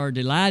are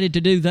delighted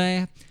to do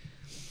that.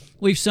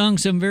 We've sung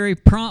some very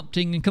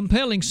prompting and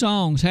compelling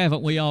songs,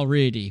 haven't we,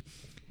 already?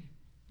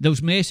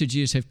 Those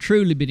messages have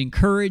truly been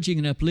encouraging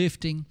and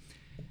uplifting.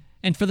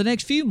 And for the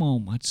next few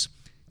moments,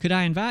 could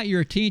I invite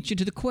your attention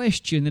to the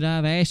question that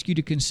I've asked you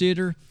to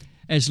consider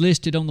as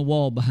listed on the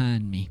wall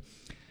behind me?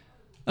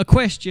 A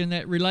question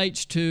that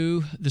relates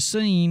to the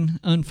scene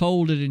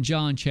unfolded in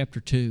John chapter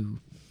 2.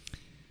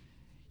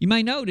 You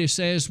may notice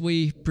as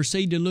we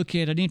proceed to look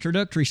at an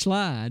introductory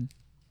slide,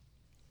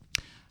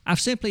 I've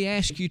simply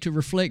asked you to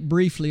reflect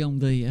briefly on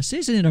this.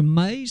 Isn't it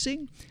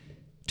amazing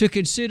to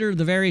consider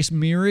the various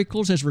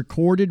miracles as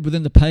recorded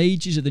within the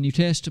pages of the New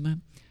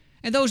Testament?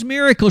 And those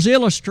miracles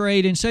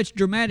illustrate in such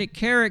dramatic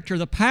character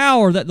the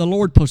power that the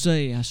Lord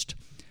possessed.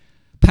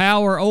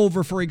 Power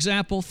over, for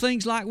example,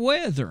 things like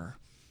weather.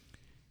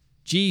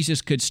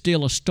 Jesus could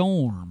still a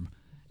storm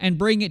and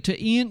bring it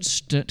to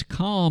instant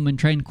calm and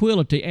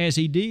tranquility as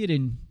He did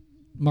in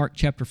Mark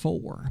chapter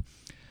 4.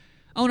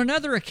 On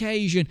another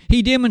occasion,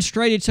 He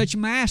demonstrated such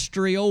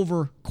mastery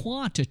over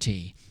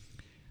quantity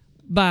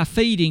by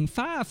feeding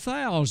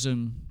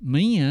 5,000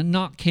 men,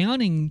 not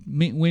counting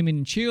women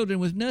and children,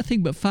 with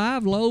nothing but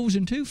 5 loaves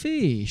and 2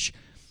 fish,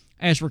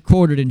 as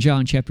recorded in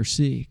John chapter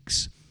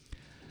 6.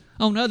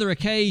 On other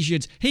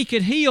occasions, He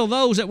could heal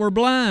those that were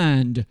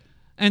blind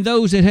and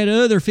those that had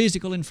other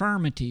physical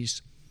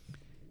infirmities.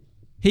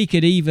 He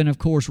could even, of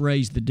course,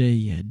 raise the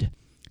dead,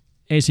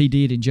 as He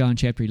did in John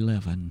chapter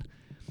 11.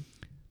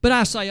 But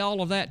I say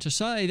all of that to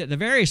say that the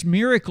various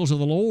miracles of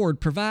the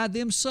Lord provide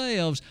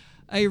themselves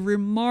a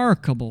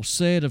remarkable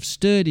set of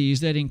studies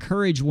that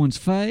encourage one's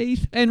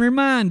faith and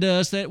remind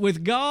us that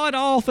with God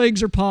all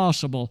things are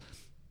possible.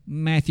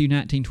 Matthew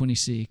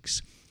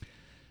 19:26.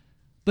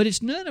 But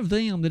it's none of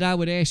them that I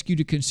would ask you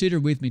to consider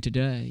with me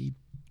today.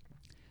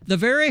 The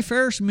very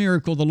first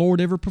miracle the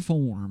Lord ever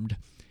performed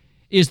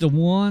is the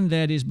one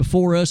that is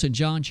before us in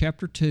John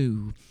chapter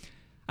 2.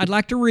 I'd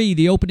like to read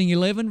the opening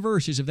 11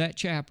 verses of that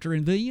chapter,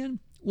 and then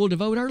we'll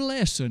devote our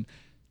lesson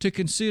to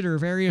consider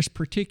various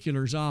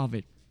particulars of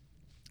it,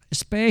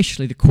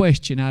 especially the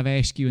question I've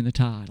asked you in the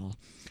title.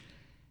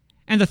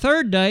 And the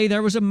third day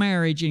there was a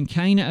marriage in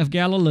Cana of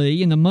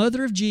Galilee, and the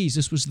mother of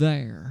Jesus was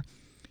there.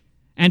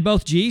 And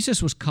both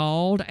Jesus was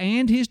called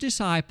and His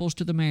disciples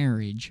to the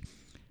marriage.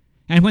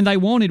 And when they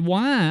wanted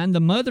wine, the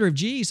mother of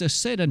Jesus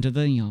said unto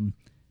them,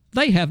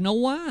 They have no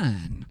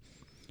wine.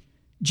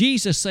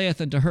 Jesus saith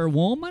unto her,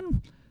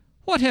 Woman,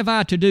 what have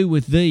I to do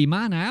with thee?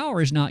 Mine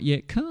hour is not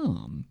yet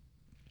come.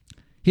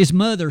 His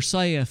mother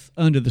saith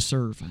unto the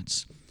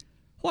servants,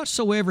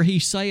 Whatsoever He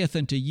saith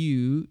unto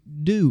you,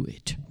 do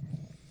it.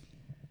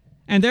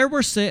 And there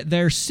were set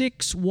there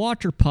 6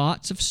 water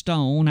pots of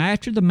stone,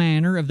 after the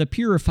manner of the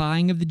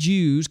purifying of the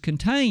Jews,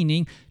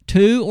 containing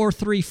 2 or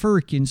 3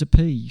 firkins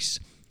apiece.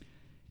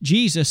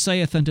 Jesus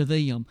saith unto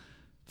them,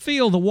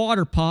 Fill the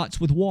water pots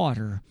with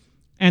water.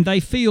 And they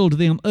filled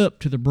them up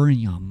to the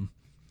brim.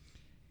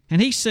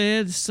 And He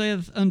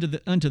saith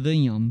unto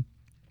them,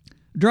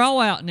 Draw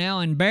out now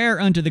and bear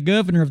unto the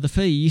governor of the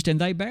feast, and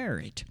they bare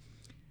it.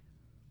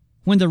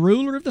 When the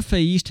ruler of the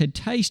feast had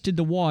tasted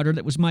the water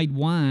that was made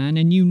wine,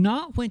 and knew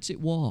not whence it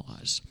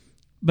was,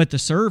 but the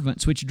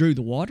servants which drew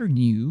the water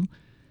knew,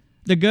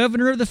 the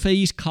governor of the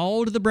feast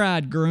called the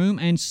bridegroom,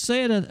 and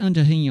said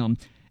unto him,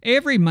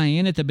 Every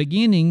man at the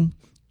beginning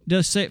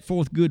doth set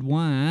forth good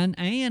wine,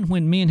 and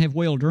when men have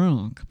well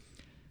drunk,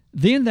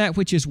 then that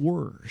which is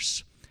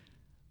worse.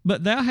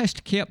 But thou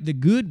hast kept the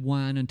good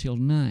wine until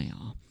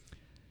now.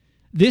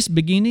 This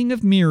beginning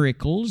of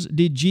miracles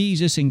did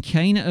Jesus in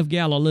Cana of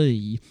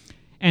Galilee,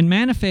 and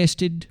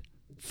manifested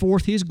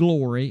forth His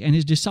glory, and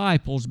His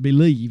disciples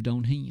believed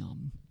on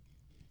Him.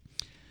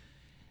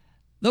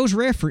 Those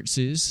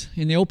references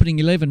in the opening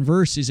 11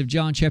 verses of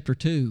John chapter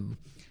 2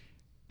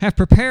 have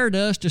prepared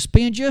us to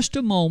spend just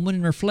a moment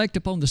and reflect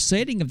upon the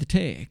setting of the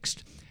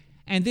text,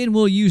 and then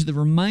we'll use the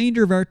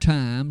remainder of our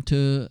time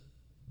to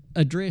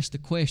address the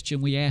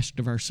question we asked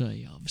of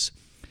ourselves.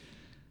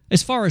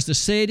 As far as the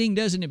setting,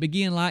 doesn't it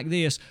begin like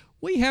this?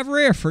 We have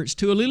reference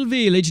to a little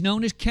village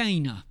known as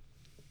Cana.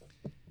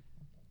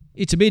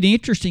 It's a bit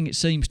interesting, it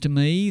seems to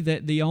me,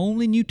 that the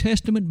only New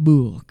Testament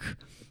book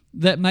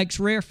that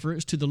makes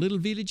reference to the little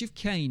village of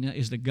Cana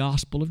is the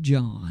Gospel of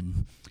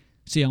John.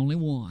 It's the only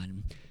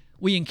one.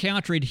 We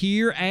encounter it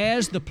here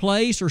as the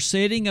place or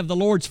setting of the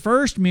Lord's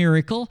first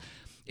miracle.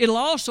 It'll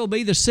also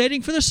be the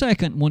setting for the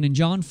second one in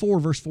John 4,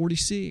 verse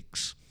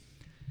 46.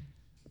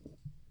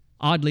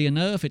 Oddly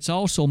enough, it's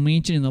also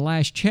mentioned in the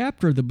last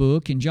chapter of the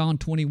book in John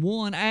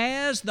 21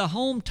 as the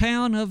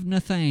hometown of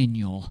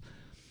Nathanael.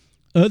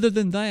 Other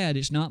than that,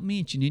 it's not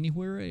mentioned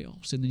anywhere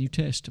else in the New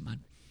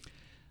Testament.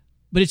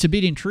 But it's a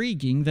bit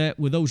intriguing that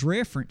with those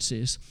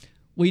references,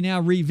 we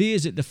now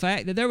revisit the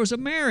fact that there was a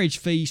marriage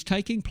feast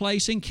taking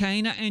place in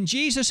Cana, and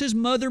Jesus'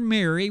 mother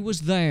Mary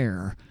was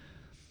there.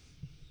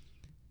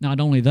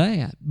 Not only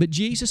that, but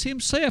Jesus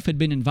Himself had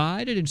been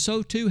invited, and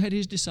so too had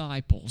His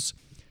disciples.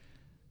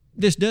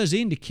 This does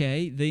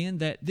indicate, then,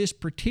 that this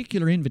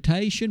particular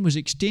invitation was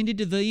extended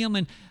to them,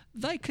 and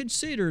they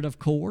considered, of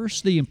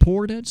course, the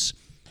importance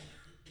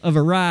of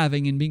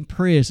arriving and being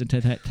present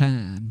at that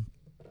time.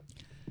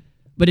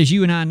 But as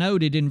you and I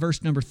noted in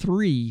verse number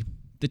 3,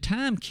 the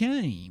time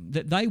came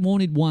that they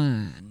wanted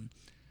wine.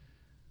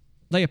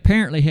 They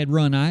apparently had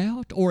run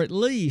out, or at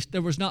least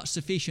there was not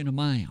sufficient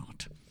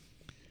amount.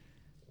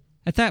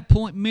 At that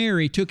point,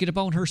 Mary took it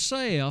upon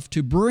herself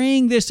to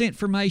bring this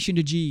information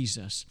to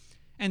Jesus.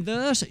 And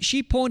thus,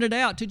 she pointed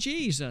out to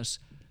Jesus,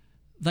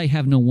 they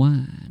have no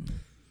wine.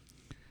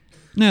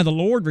 Now, the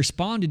Lord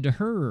responded to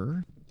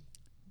her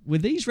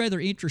with these rather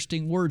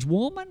interesting words,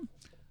 Woman,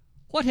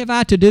 what have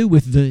I to do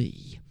with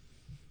thee?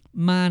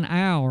 Mine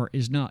hour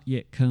is not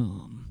yet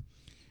come.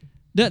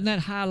 Doesn't that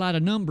highlight a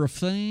number of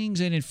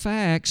things? And in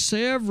fact,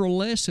 several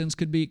lessons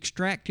could be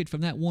extracted from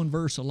that one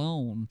verse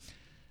alone.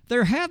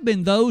 There have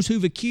been those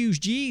who've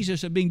accused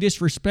Jesus of being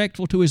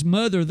disrespectful to his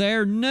mother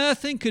there.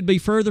 Nothing could be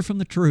further from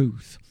the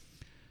truth.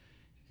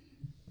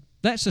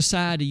 That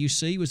society, you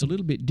see, was a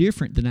little bit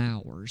different than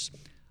ours.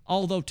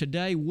 Although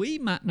today we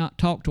might not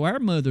talk to our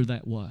mother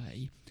that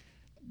way,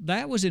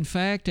 that was in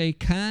fact a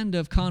kind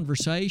of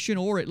conversation,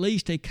 or at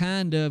least a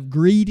kind of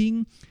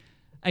greeting,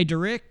 a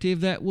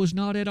directive that was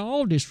not at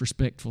all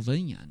disrespectful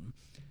then.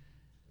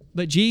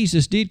 But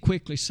Jesus did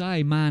quickly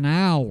say, mine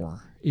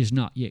hour is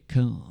not yet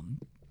come.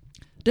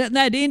 Doesn't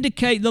that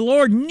indicate the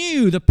Lord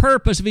knew the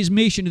purpose of his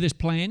mission to this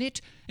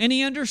planet, and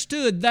he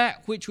understood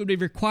that which would be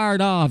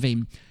required of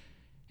him?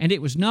 And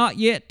it was not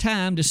yet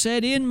time to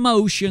set in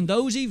motion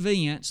those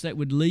events that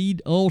would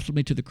lead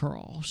ultimately to the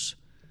cross.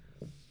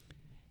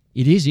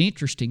 It is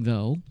interesting,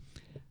 though,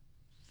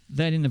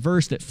 that in the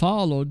verse that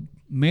followed,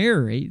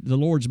 Mary, the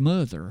Lord's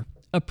mother,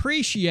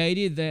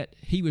 appreciated that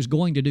he was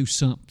going to do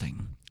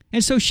something.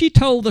 And so she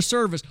told the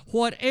servants,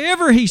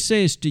 whatever he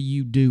says to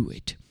you, do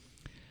it.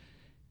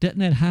 Doesn't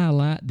that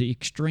highlight the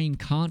extreme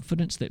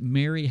confidence that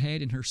Mary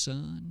had in her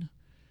son?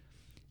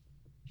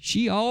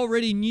 She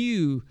already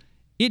knew,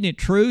 isn't it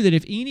true, that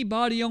if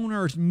anybody on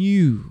earth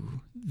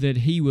knew that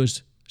he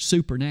was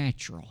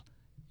supernatural,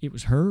 it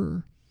was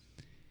her.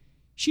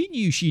 She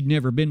knew she'd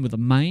never been with a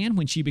man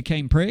when she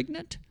became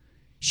pregnant.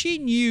 She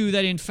knew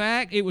that, in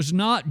fact, it was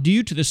not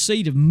due to the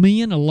seed of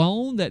men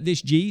alone that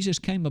this Jesus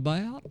came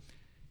about.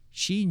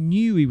 She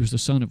knew he was the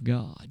Son of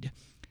God.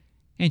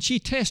 And she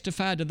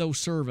testified to those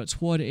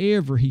servants,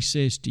 whatever he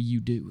says to you,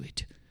 do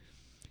it.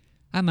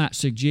 I might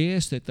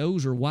suggest that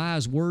those are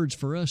wise words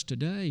for us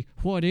today.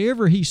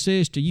 Whatever he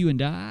says to you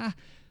and I,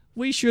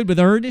 we should with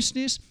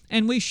earnestness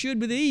and we should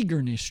with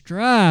eagerness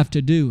strive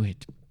to do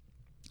it.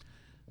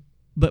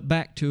 But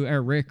back to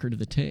our record of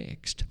the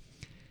text.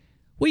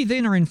 We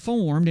then are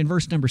informed in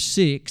verse number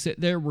 6 that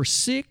there were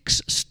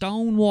 6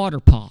 stone water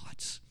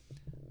pots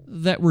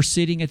that were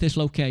sitting at this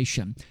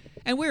location.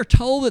 And we're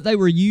told that they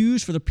were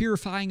used for the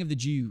purifying of the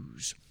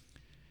Jews.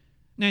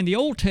 Now, in the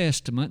Old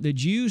Testament, the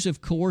Jews,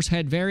 of course,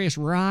 had various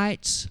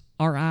rites,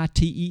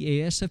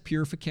 R-I-T-E-S, of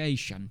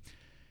purification.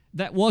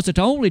 That wasn't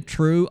only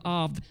true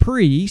of the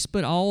priests,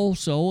 but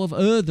also of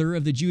other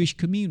of the Jewish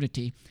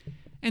community.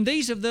 And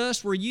these of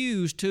thus were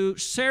used to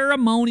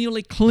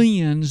ceremonially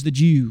cleanse the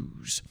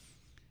Jews,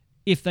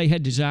 if they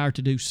had desired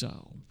to do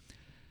so.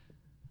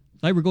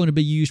 They were going to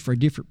be used for a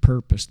different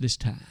purpose this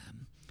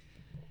time.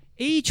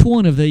 Each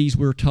one of these,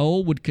 we're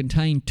told, would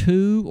contain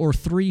 2 or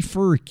 3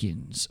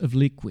 firkins of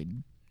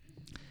liquid.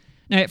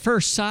 Now, at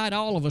first sight,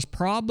 all of us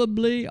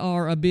probably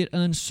are a bit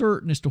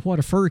uncertain as to what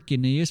a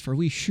firkin is, for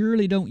we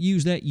surely don't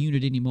use that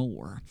unit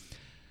anymore.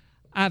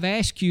 I've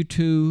asked you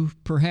to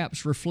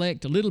perhaps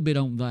reflect a little bit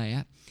on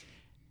that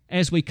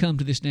as we come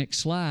to this next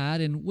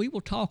slide, and we will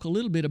talk a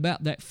little bit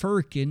about that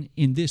firkin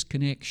in this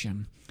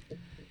connection.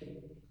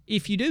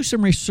 If you do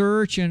some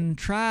research and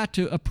try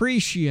to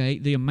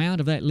appreciate the amount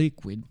of that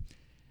liquid,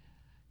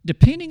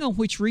 depending on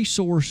which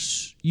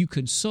resource you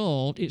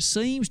consult, it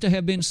seems to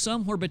have been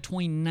somewhere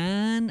between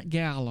 9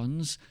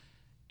 gallons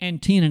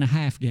and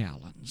 10.5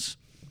 gallons.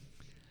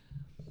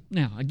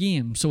 Now,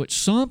 again, so it's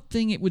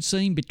something, it would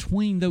seem,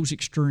 between those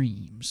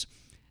extremes.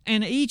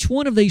 And each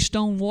one of these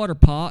stone water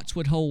pots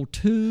would hold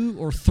 2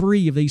 or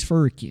 3 of these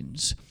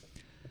firkins.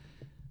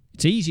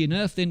 It's easy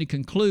enough then to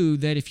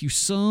conclude that if you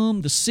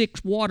sum the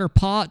 6 water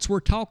pots,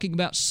 we're talking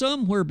about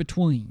somewhere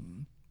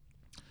between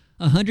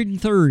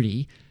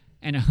 130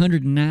 and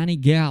 190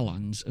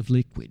 gallons of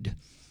liquid.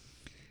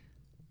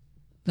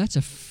 That's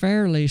a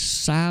fairly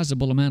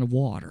sizable amount of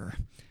water.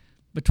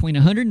 Between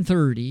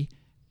 130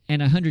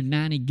 and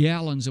 190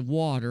 gallons of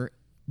water,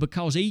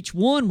 because each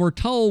one, we're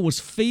told, was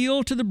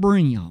filled to the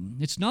brim.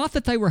 It's not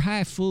that they were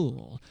half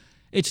full.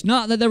 It's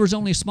not that there was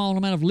only a small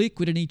amount of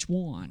liquid in each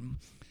one.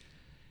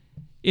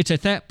 It's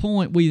at that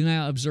point we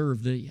now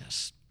observe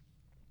this.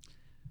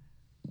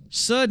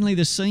 Suddenly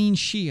the scene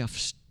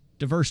shifts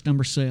to verse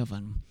number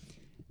 7.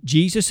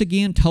 Jesus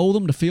again told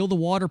them to fill the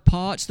water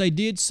pots. They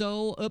did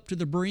so up to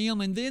the brim.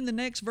 And then the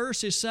next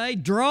verses say,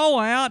 draw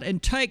out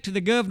and take to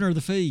the governor of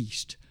the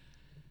feast.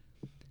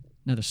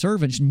 Now the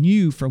servants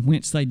knew from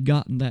whence they'd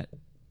gotten that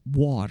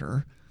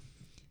water.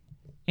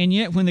 And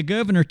yet when the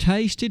governor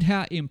tasted,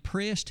 how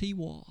impressed he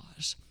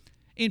was.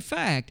 In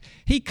fact,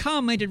 he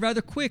commented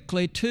rather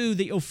quickly to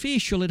the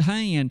official at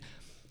hand,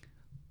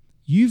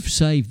 you've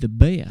saved the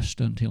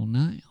best until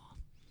now.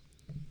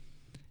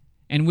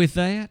 And with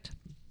that,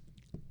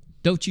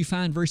 don't you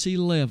find verse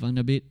 11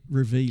 a bit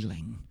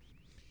revealing?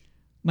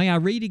 May I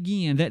read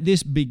again that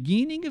this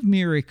beginning of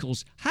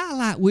miracles,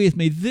 highlight with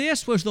me,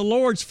 this was the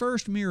Lord's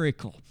first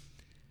miracle.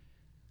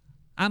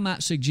 I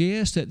might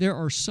suggest that there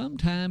are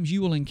sometimes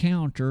you will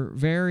encounter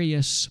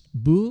various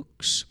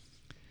books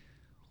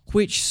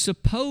which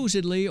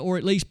supposedly, or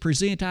at least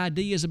present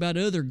ideas about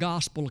other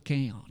gospel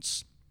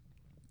accounts,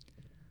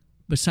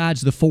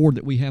 besides the 4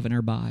 that we have in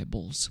our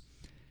Bibles.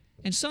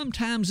 And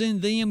sometimes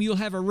in them you'll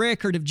have a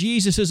record of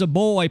Jesus as a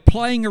boy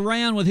playing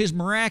around with his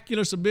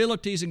miraculous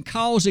abilities and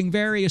causing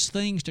various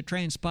things to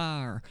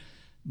transpire.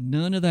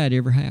 None of that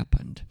ever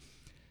happened.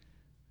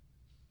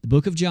 The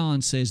book of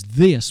John says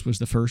this was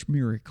the first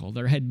miracle.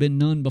 There had been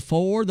none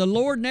before. The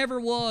Lord never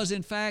was,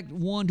 in fact,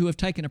 one to have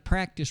taken a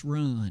practice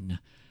run.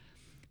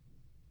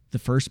 The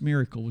first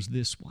miracle was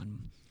this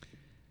one.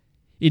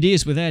 It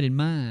is with that in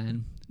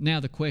mind. Now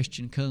the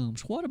question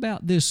comes, what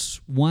about this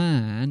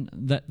wine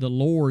that the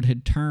Lord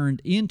had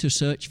turned into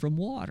such from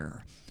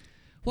water?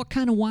 What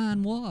kind of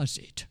wine was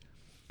it?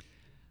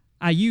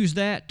 I use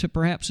that to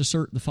perhaps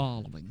assert the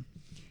following.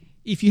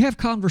 If you have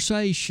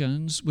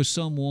conversations with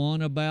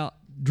someone about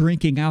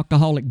drinking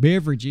alcoholic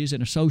beverages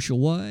in a social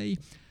way,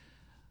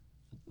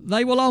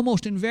 they will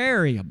almost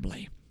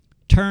invariably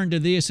turn to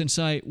this and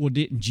say, well,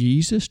 didn't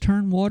Jesus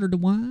turn water to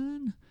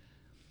wine?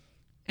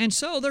 And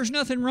so there's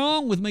nothing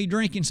wrong with me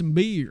drinking some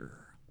beer,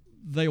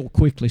 they will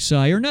quickly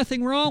say, or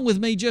nothing wrong with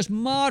me just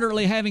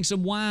moderately having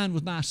some wine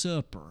with my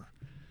supper.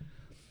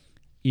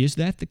 Is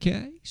that the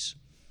case?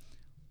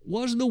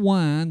 Was the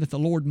wine that the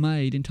Lord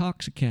made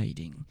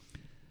intoxicating?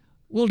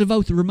 We'll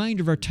devote the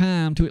remainder of our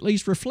time to at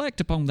least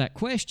reflect upon that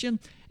question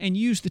and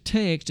use the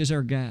text as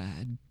our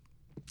guide.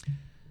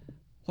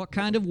 What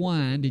kind of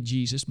wine did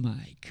Jesus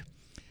make?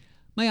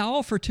 May I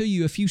offer to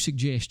you a few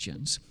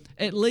suggestions,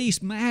 at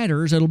least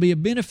matters that will be a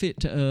benefit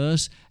to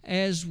us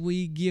as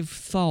we give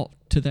thought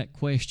to that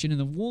question.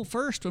 And the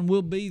first one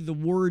will be the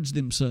words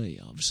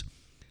themselves.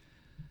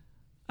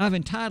 I've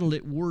entitled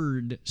it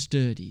Word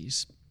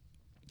Studies.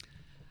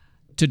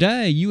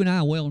 Today, you and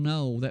I well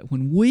know that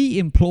when we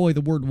employ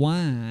the word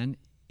wine,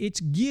 it's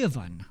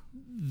given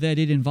that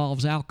it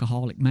involves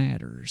alcoholic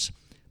matters,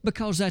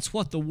 because that's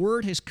what the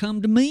word has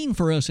come to mean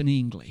for us in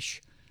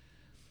English.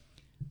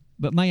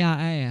 But may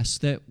I ask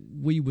that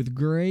we with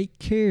great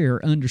care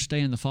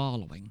understand the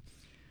following.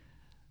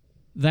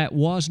 That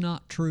was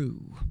not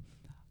true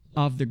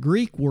of the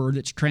Greek word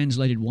that's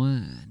translated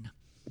wine.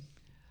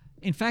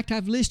 In fact,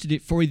 I've listed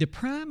it for you. The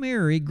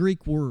primary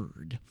Greek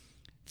word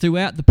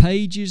throughout the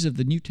pages of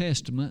the New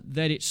Testament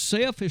that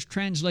itself is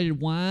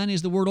translated wine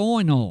is the word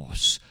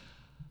oinos,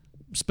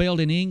 spelled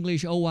in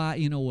English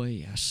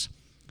O-I-N-O-S.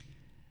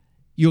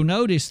 You'll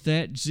notice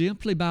that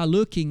simply by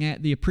looking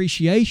at the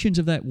appreciations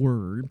of that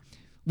word,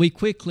 we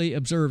quickly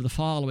observe the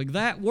following.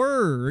 That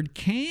word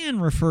can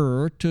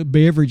refer to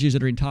beverages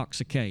that are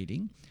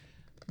intoxicating,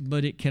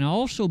 but it can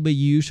also be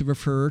used to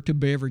refer to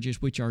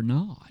beverages which are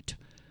not.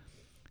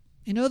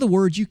 In other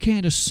words, you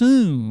can't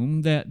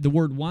assume that the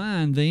word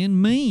wine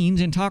then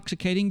means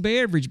intoxicating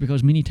beverage,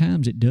 because many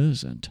times it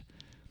doesn't.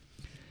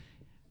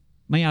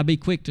 May I be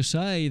quick to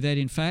say that,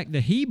 in fact, the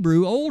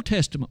Hebrew Old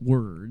Testament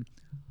word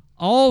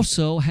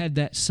also had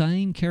that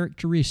same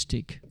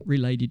characteristic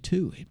related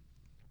to it.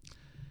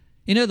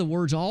 In other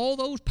words, all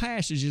those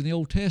passages in the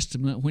Old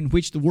Testament in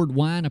which the word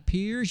wine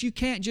appears, you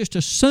can't just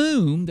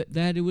assume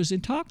that it was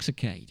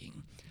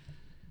intoxicating.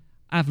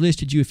 I've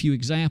listed you a few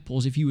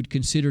examples if you would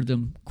consider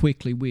them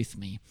quickly with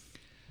me.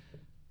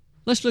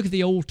 Let's look at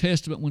the Old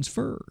Testament ones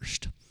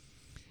first.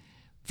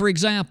 For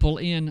example,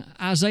 in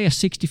Isaiah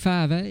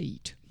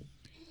 65:8,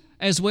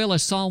 as well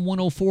as Psalm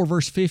 104,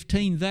 verse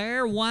 15,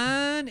 there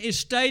wine is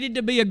stated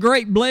to be a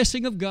great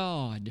blessing of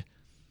God.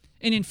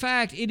 And in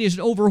fact, it is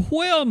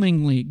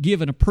overwhelmingly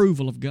given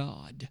approval of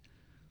God.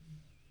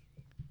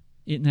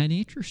 Isn't that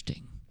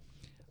interesting?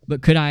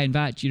 But could I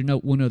invite you to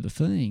note one other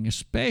thing,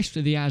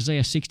 especially the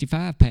Isaiah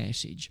 65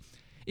 passage.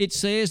 It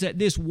says that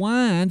this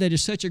wine that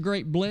is such a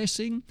great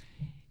blessing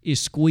is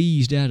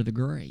squeezed out of the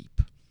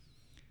grape.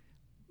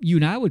 You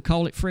and I would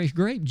call it fresh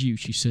grape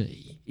juice, you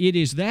see. It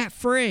is that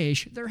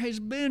fresh, there has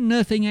been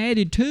nothing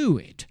added to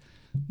it.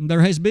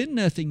 There has been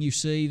nothing, you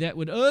see, that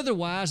would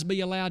otherwise be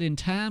allowed in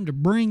time to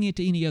bring it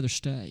to any other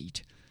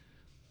state.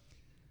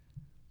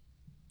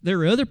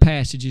 There are other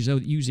passages, though,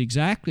 that use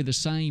exactly the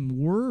same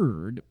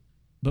word,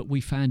 but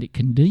we find it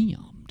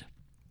condemned.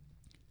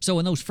 So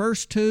in those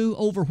first two,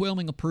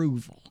 overwhelming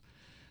approval.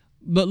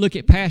 But look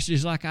at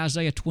passages like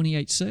Isaiah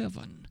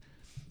 28:7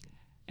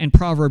 and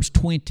Proverbs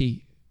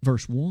 20,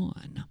 verse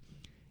 1.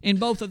 In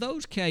both of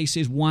those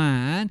cases,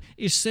 wine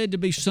is said to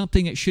be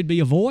something that should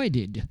be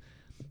avoided.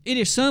 It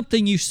is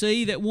something, you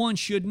see, that one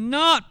should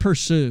not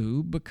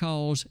pursue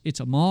because it's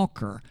a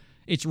mocker.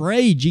 It's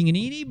raging, and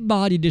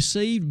anybody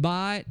deceived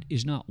by it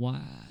is not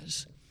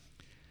wise.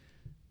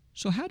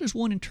 So how does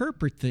one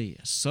interpret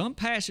this? Some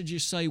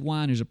passages say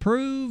wine is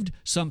approved.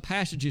 Some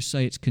passages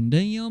say it's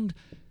condemned.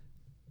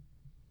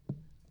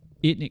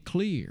 Isn't it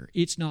clear?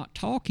 It's not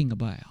talking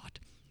about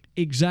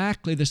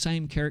exactly the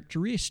same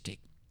characteristic.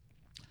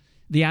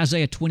 The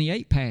Isaiah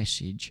 28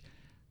 passage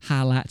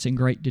highlights in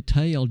great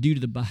detail due to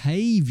the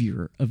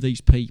behavior of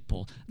these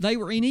people. They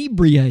were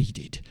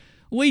inebriated.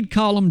 We'd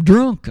call them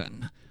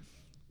drunken.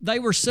 They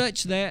were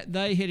such that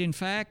they had in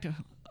fact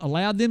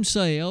allowed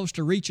themselves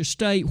to reach a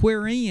state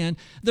wherein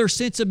their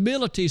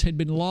sensibilities had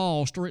been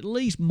lost or at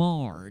least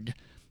marred,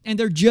 and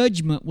their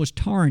judgment was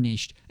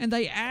tarnished, and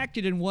they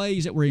acted in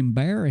ways that were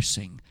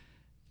embarrassing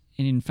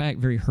and in fact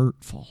very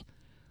hurtful.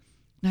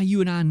 Now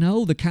you and I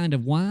know the kind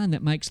of wine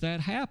that makes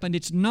that happen.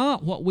 It's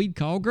not what we'd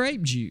call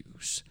grape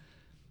juice.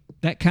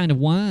 That kind of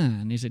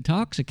wine is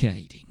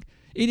intoxicating.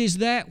 It is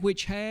that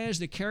which has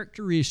the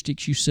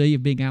characteristics you see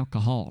of being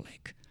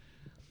alcoholic.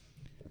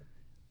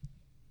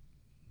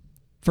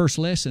 First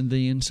lesson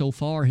then so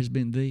far has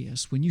been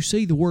this. When you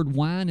see the word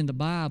wine in the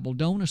Bible,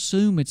 don't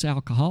assume it's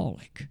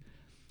alcoholic.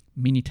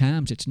 Many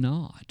times it's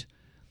not.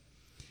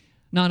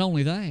 Not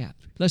only that,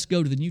 let's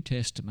go to the New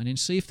Testament and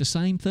see if the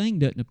same thing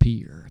doesn't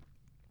appear.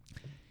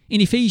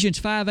 In Ephesians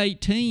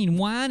 5:18,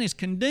 wine is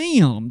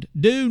condemned.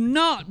 Do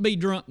not be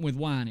drunk with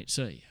wine, it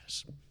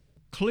says.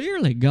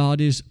 Clearly,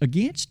 God is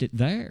against it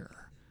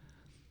there.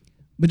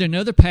 But in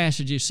other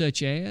passages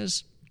such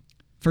as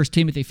 1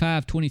 Timothy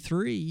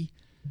 5:23,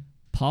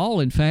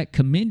 Paul, in fact,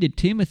 commended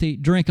Timothy,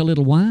 drink a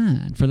little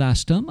wine for thy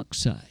stomach's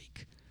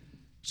sake.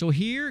 So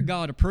here,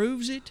 God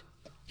approves it.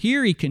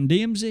 Here, He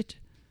condemns it.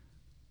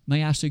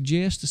 May I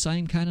suggest the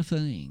same kind of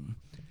thing?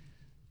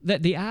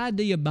 That the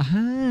idea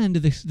behind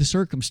the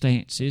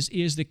circumstances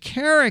is the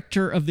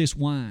character of this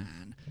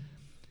wine.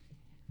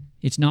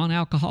 It's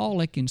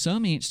non-alcoholic in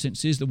some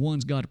instances, the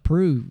ones God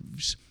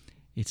approves.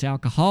 It's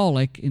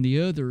alcoholic in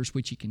the others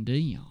which He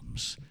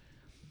condemns.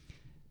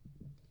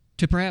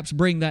 To perhaps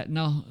bring that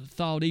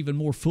thought even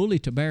more fully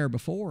to bear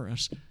before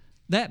us,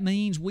 that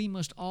means we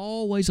must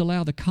always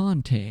allow the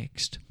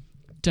context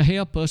to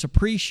help us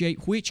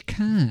appreciate which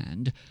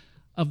kind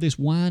of this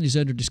wine is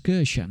under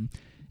discussion.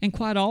 And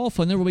quite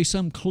often there will be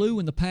some clue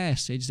in the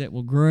passage that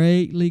will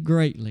greatly,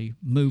 greatly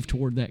move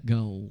toward that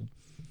goal.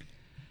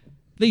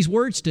 These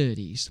word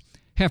studies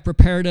have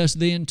prepared us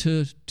then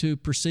to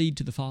proceed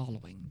to the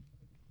following.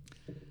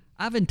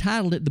 I've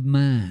entitled it The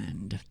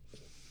Mind.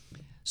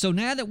 So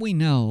now that we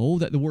know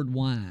that the word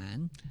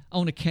wine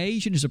on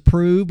occasion is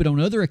approved, but on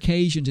other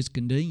occasions it's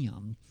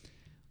condemned,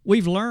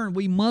 we've learned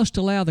we must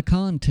allow the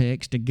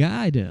context to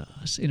guide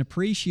us in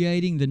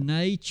appreciating the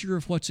nature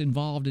of what's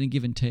involved in a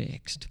given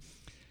text.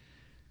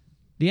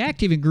 The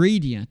active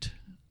ingredient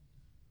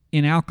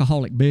in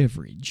alcoholic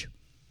beverage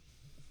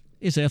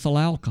is ethyl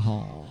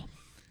alcohol.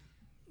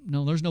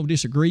 No, there's no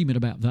disagreement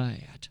about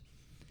that.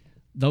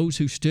 Those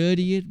who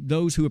study it,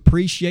 those who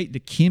appreciate the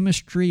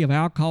chemistry of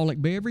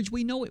alcoholic beverage,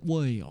 we know it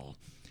well.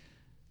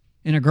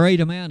 And a great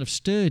amount of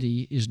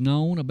study is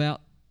known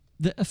about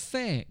the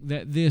effect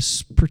that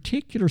this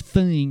particular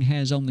thing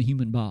has on the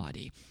human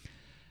body.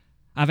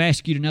 I've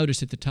asked you to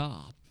notice at the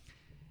top,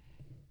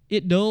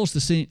 it dulls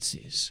the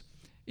senses.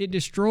 It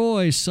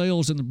destroys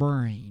cells in the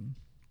brain,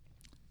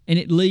 and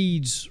it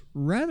leads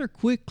rather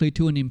quickly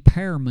to an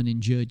impairment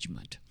in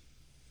judgment.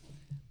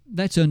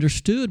 That's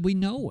understood. We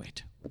know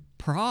it.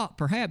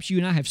 Perhaps you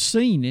and I have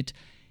seen it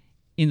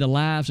in the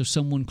lives of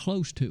someone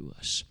close to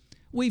us.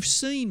 We've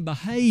seen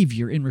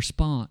behavior in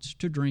response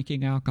to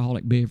drinking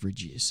alcoholic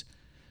beverages.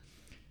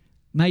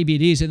 Maybe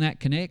it is in that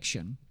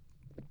connection.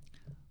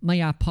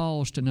 May I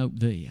pause to note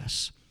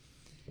this?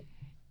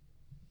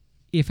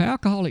 If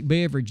alcoholic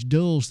beverage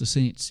dulls the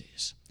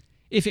senses,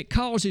 if it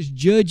causes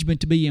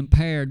judgment to be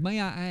impaired, may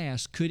I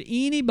ask, could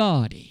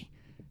anybody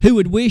who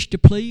would wish to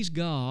please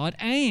God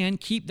and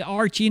keep the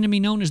archenemy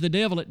known as the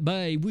devil at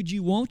bay, would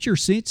you want your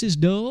senses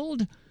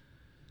dulled?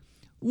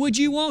 Would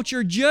you want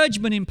your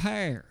judgment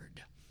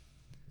impaired?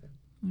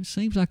 It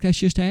seems like that's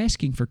just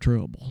asking for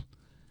trouble.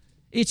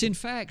 It's in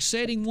fact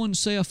setting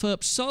oneself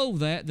up so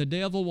that the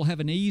devil will have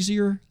an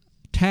easier,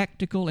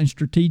 tactical, and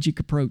strategic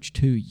approach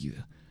to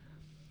you.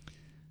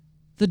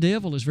 The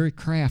devil is very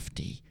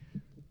crafty,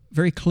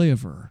 very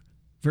clever,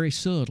 very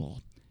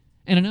subtle.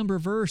 And a number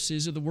of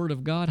verses of the Word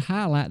of God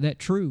highlight that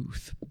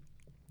truth.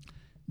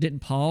 Didn't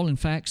Paul, in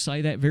fact,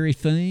 say that very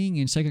thing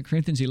in 2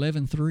 Corinthians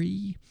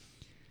 11:3?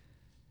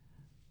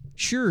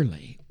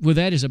 Surely, with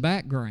that as a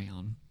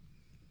background,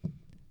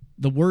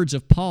 the words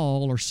of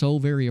Paul are so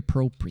very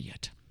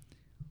appropriate.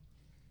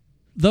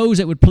 Those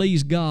that would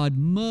please God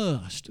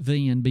must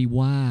then be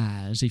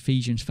wise,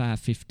 Ephesians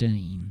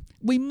 5:15.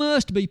 We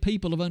must be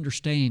people of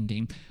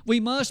understanding.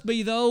 We must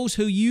be those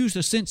who use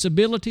the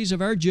sensibilities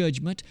of our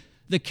judgment,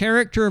 the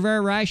character of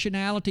our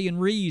rationality and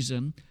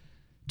reason,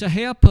 to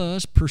help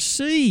us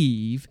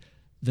perceive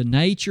the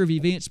nature of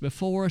events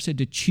before us and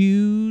to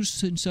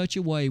choose in such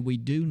a way we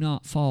do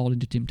not fall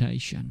into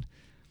temptation.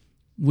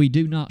 We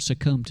do not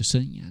succumb to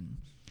sin.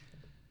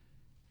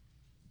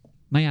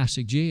 May I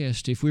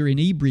suggest, if we're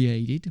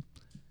inebriated,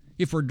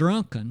 if we're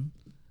drunken,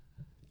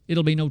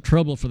 it'll be no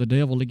trouble for the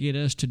devil to get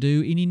us to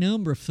do any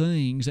number of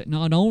things that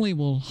not only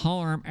will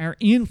harm our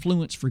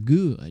influence for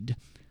good,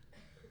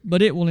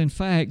 but it will in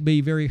fact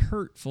be very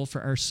hurtful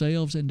for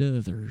ourselves and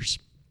others.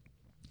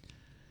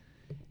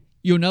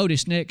 You'll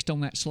notice next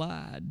on that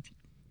slide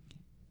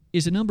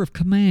is a number of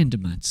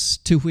commandments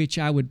to which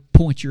I would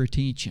point your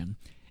attention.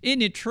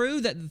 Isn't it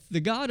true that the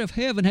God of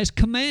heaven has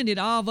commanded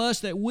of us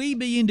that we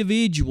be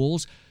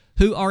individuals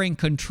who are in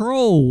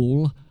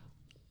control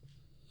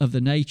of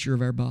the nature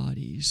of our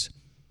bodies?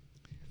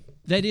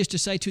 That is to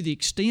say, to the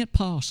extent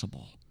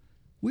possible,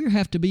 we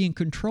have to be in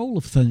control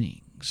of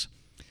things.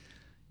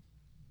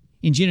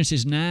 In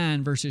Genesis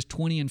 9, verses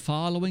 20 and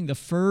following, the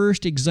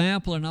first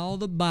example in all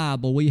the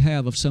Bible we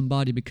have of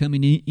somebody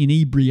becoming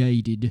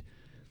inebriated,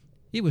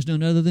 it was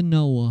none other than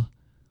Noah.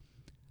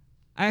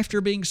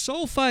 After being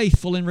so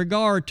faithful in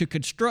regard to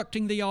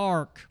constructing the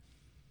ark,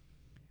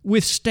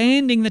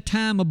 withstanding the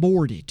time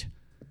aboard it,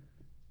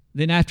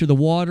 then after the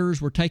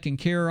waters were taken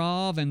care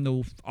of and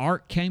the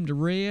ark came to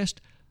rest,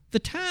 the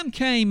time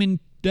came in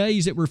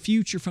days that were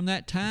future from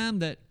that time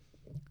that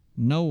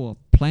Noah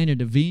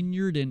planted a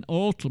vineyard and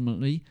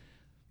ultimately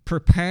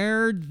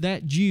prepared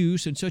that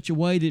juice in such a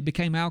way that it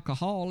became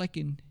alcoholic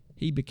and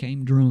he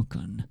became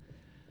drunken.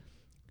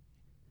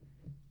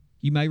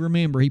 You may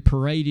remember he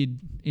paraded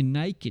in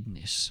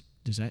nakedness.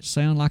 Does that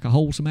sound like a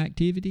wholesome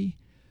activity?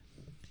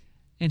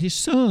 And his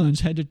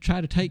sons had to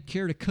try to take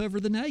care to cover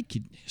the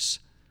nakedness.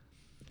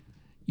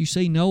 You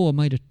see, Noah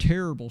made a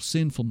terrible,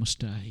 sinful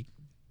mistake.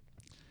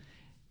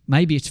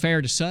 Maybe it's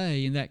fair to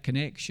say in that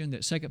connection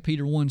that 2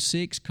 Peter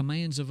 1:6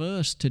 commands of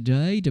us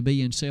today to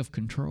be in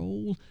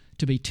self-control,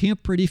 to be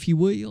temperate, if you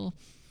will.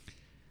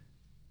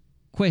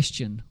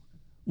 Question,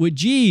 would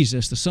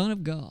Jesus, the Son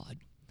of God,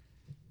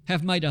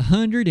 have made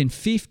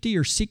 150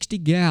 or 60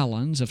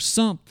 gallons of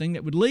something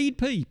that would lead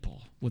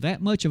people, with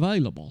that much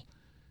available,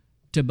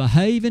 to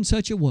behave in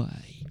such a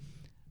way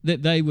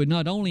that they would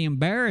not only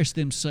embarrass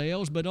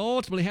themselves, but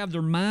ultimately have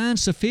their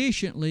minds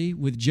sufficiently,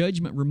 with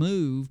judgment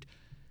removed,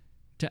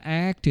 to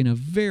act in a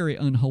very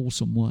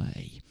unwholesome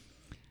way?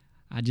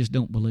 I just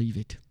don't believe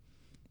it.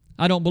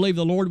 I don't believe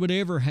the Lord would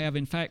ever have,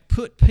 in fact,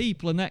 put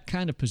people in that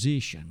kind of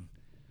position.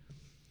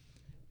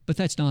 But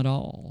that's not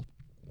all.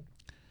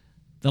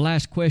 The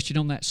last question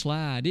on that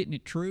slide, isn't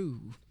it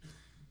true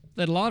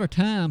that a lot of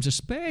times,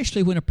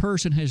 especially when a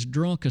person has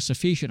drunk a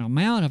sufficient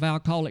amount of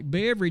alcoholic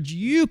beverage,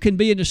 you can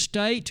be in a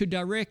state to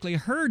directly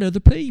hurt other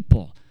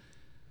people?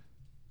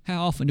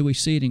 How often do we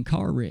see it in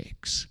car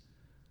wrecks?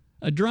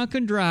 A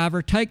drunken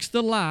driver takes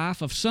the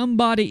life of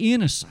somebody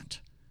innocent.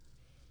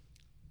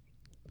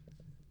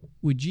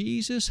 Would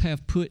Jesus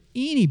have put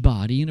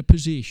anybody in a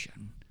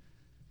position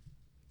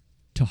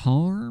to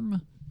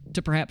harm,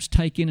 to perhaps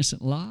take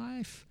innocent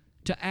life,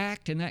 to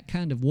act in that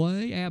kind of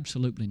way?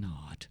 Absolutely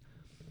not.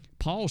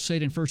 Paul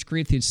said in 1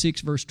 Corinthians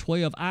 6, verse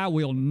 12, I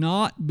will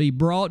not be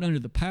brought under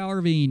the power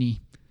of any.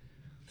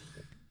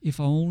 If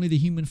only the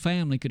human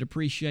family could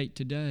appreciate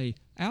today.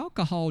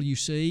 Alcohol, you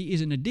see,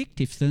 is an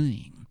addictive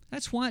thing.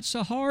 That's why it's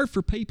so hard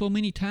for people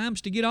many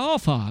times to get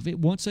off of it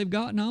once they've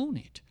gotten on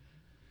it.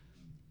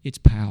 It's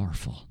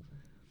powerful.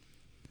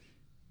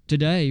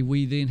 Today,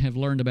 we then have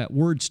learned about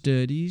word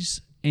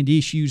studies and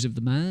issues of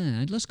the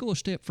mind. Let's go a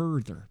step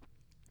further.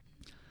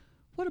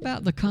 What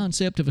about the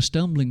concept of a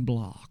stumbling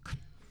block?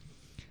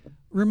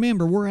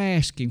 Remember, we're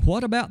asking,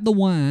 what about the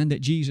wine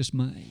that Jesus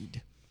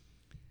made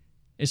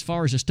as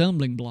far as a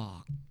stumbling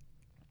block?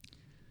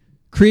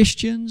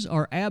 Christians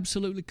are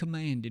absolutely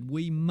commanded.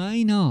 We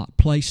may not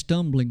place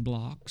stumbling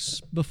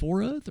blocks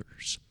before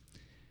others.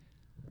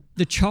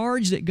 The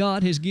charge that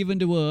God has given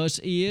to us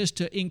is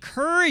to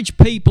encourage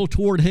people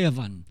toward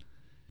heaven,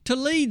 to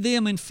lead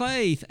them in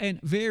faith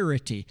and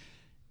verity.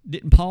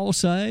 Didn't Paul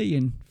say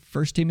in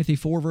 1 Timothy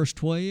 4, verse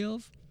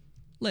 12,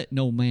 let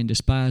no man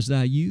despise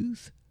thy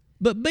youth,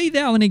 but be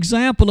thou an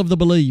example of the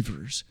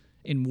believers,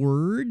 in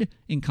word,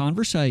 in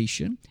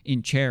conversation,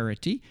 in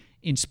charity,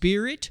 in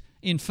spirit,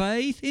 in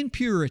faith, in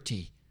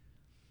purity.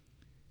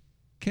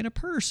 Can a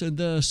person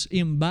thus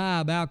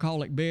imbibe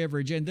alcoholic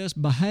beverage and thus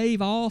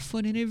behave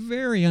often in a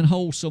very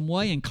unwholesome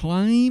way and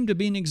claim to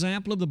be an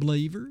example of the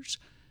believers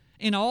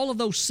in all of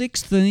those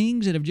 6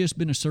 things that have just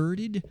been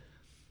asserted?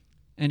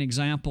 An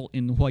example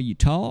in the way you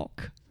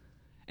talk,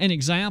 an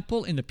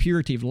example in the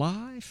purity of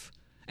life,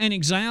 an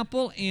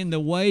example in the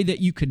way that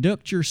you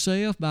conduct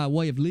yourself by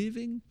way of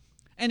living,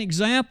 an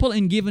example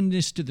in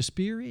givenness to the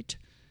Spirit,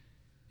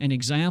 an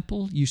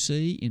example, you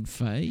see, in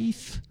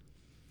faith.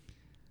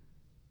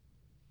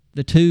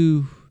 The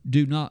two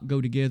do not go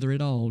together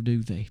at all,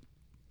 do they?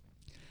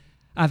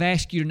 I've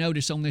asked you to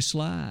notice on this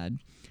slide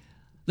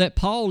that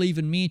Paul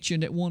even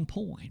mentioned at one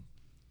point.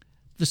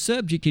 The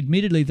subject,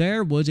 admittedly,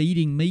 there was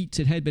eating meats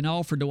that had been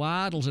offered to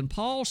idols, and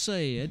Paul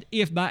said,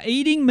 if by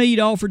eating meat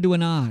offered to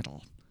an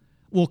idol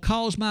will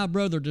cause my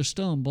brother to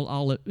stumble,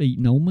 I'll eat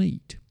no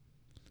meat,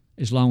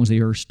 as long as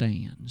the earth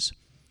stands.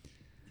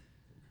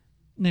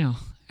 Now,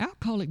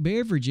 alcoholic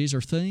beverages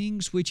are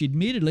things which,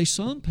 admittedly,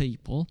 some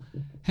people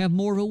have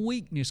more of a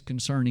weakness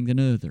concerning than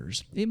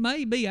others. It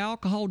may be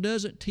alcohol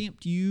doesn't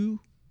tempt you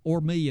or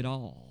me at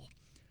all,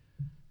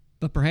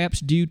 but perhaps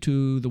due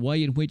to the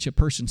way in which a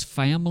person's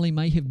family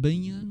may have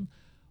been,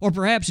 or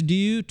perhaps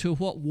due to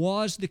what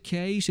was the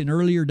case in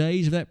earlier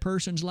days of that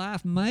person's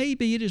life,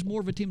 maybe it is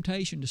more of a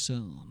temptation to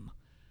some.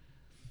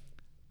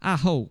 I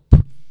hope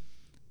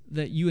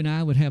that you and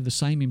I would have the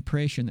same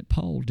impression that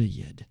Paul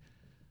did.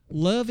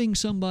 Loving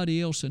somebody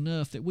else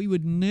enough that we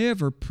would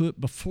never put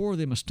before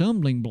them a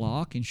stumbling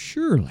block, and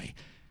surely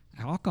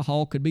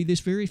alcohol could be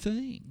this very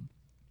thing.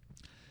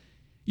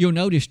 You'll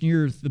notice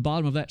near the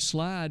bottom of that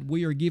slide,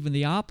 we are given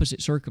the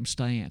opposite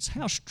circumstance.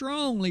 How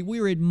strongly we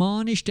are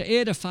admonished to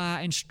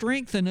edify and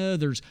strengthen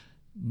others,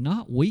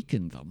 not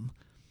weaken them.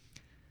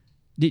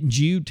 Didn't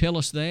Jude tell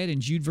us that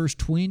in Jude verse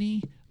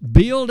 20?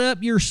 Build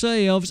up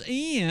yourselves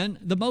in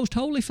the most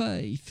holy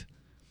faith.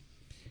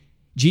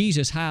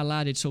 Jesus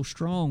highlighted so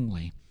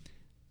strongly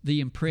the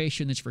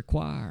impression that's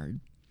required.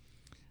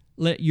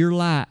 Let your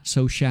light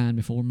so shine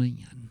before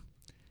men.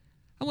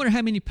 I wonder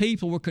how many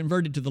people were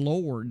converted to the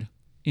Lord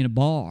in a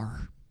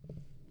bar.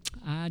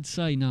 I'd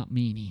say not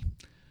many.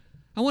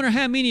 I wonder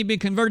how many have been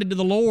converted to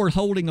the Lord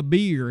holding a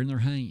beer in their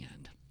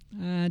hand.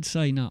 I'd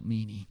say not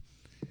many.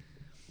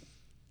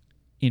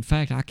 In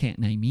fact, I can't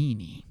name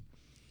any.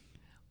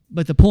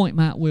 But the point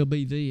might well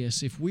be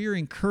this. If we're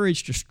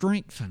encouraged to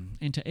strengthen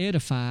and to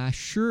edify,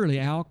 surely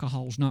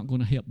alcohol's not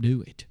going to help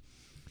do it.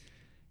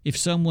 If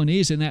someone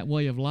is in that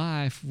way of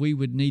life, we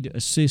would need to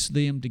assist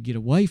them to get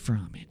away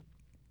from it.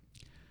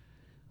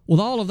 With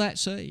all of that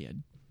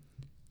said,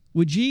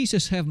 would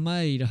Jesus have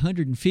made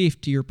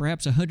 150 or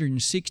perhaps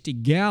 160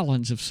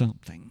 gallons of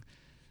something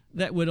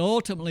that would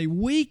ultimately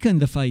weaken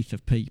the faith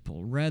of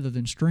people rather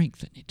than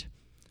strengthen it?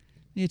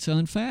 It's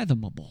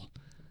unfathomable.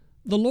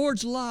 The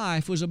Lord's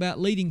life was about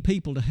leading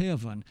people to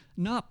heaven,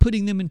 not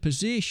putting them in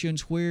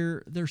positions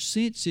where their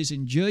senses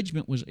and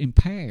judgment was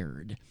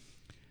impaired.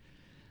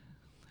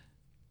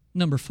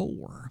 Number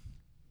 4,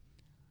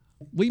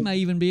 we may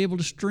even be able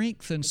to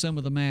strengthen some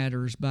of the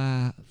matters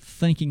by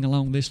thinking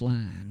along this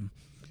line.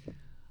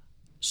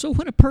 So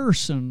when a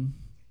person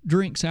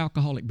drinks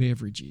alcoholic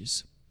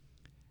beverages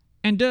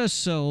and does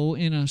so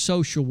in a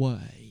social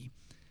way,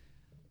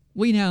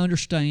 we now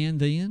understand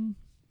then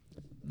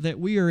that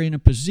we are in a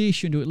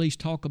position to at least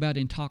talk about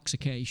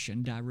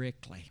intoxication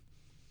directly.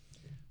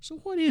 So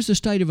what is the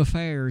state of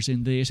affairs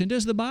in this? And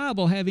does the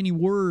Bible have any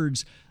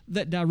words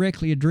that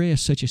directly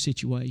address such a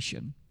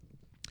situation?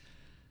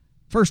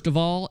 First of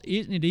all,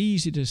 isn't it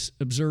easy to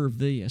observe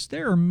this?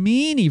 There are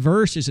many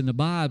verses in the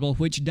Bible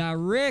which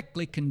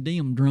directly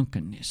condemn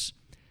drunkenness.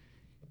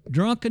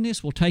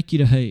 Drunkenness will take you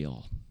to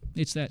hell.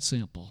 It's that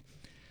simple.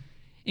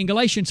 In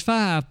Galatians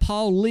 5,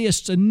 Paul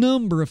lists a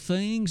number of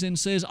things and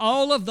says,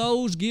 all of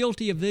those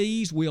guilty of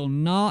these will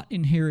not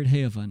inherit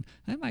heaven.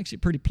 That makes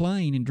it pretty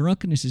plain, and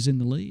drunkenness is in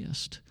the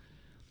list.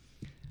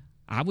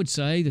 I would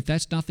say that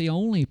that's not the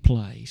only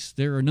place.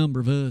 There are a number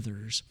of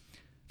others.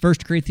 1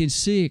 Corinthians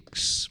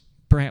 6,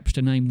 perhaps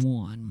to name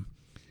one.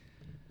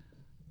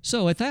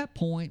 So at that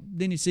point,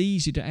 then it's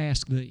easy to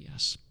ask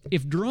this.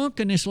 If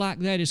drunkenness like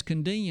that is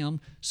condemned,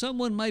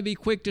 someone may be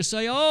quick to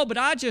say, oh, but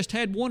I just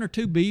had 1 or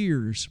 2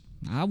 beers.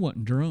 I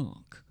wasn't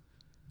drunk.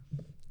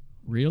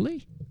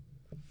 Really?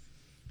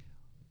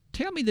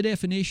 Tell me the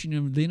definition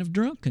of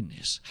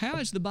drunkenness. How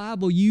is the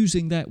Bible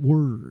using that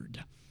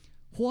word?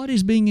 What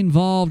is being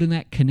involved in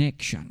that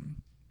connection?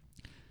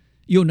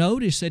 You'll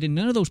notice that in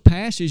none of those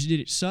passages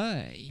did it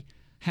say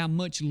how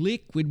much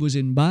liquid was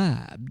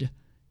imbibed.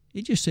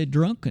 It just said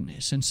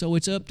drunkenness. And so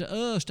it's up to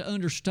us to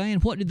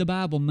understand what did the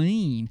Bible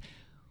mean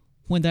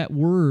when that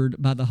word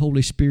by the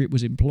Holy Spirit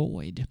was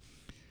employed.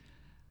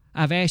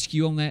 I've asked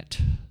you on that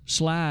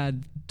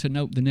slide to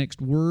note the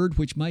next word,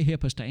 which may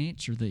help us to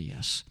answer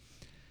this.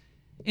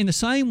 In the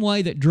same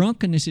way that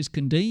drunkenness is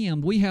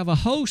condemned, we have a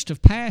host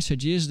of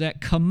passages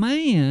that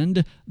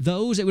command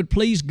those that would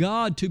please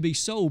God to be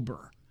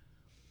sober.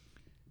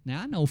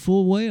 Now, I know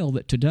full well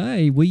that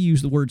today we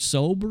use the word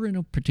sober in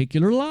a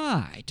particular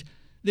light.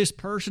 This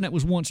person that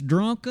was once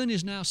drunken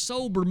is now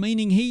sober,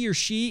 meaning he or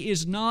she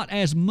is not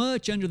as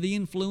much under the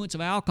influence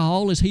of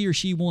alcohol as he or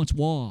she once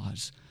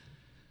was.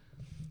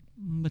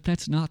 But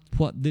that's not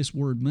what this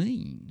word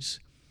means.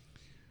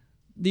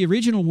 The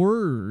original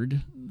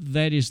word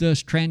that is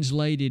thus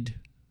translated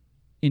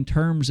in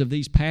terms of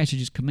these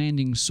passages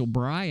commanding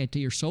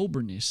sobriety or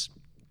soberness,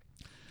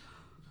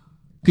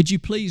 could you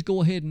please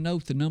go ahead and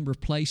note the number of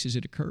places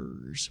it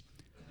occurs?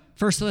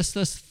 1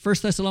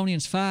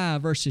 Thessalonians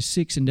 5, verses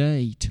 6 and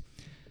 8.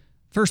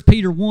 1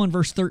 Peter 1,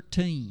 verse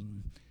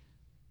 13.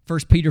 1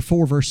 Peter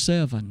 4, verse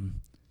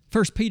 7.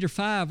 1 Peter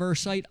 5,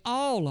 verse 8.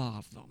 All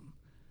of them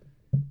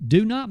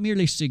do not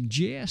merely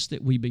suggest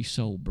that we be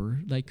sober,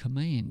 they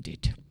command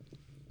it.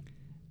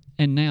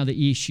 And now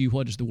the issue,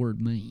 what does the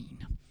word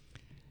mean?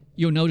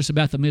 You'll notice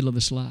about the middle of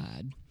the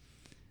slide.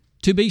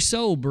 To be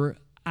sober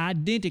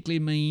identically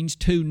means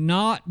to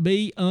not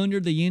be under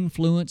the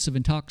influence of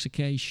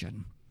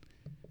intoxication.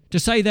 To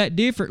say that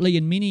differently,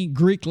 and many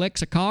Greek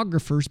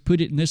lexicographers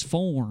put it in this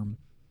form,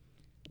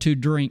 to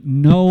drink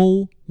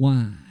no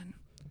wine.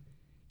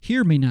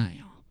 Hear me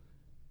now,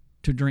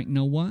 to drink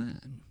no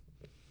wine.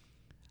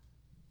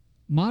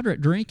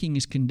 Moderate drinking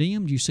is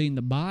condemned, you see, in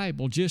the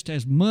Bible just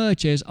as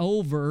much as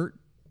overt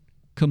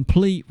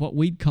complete what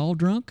we'd call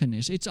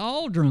drunkenness. It's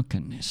all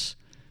drunkenness.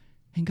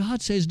 And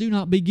God says, do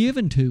not be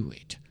given to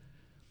it.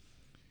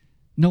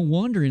 No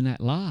wonder in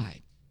that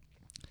light.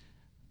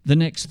 The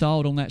next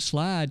thought on that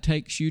slide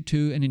takes you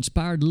to an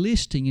inspired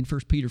listing in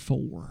 1 Peter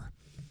 4.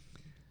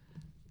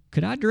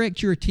 Could I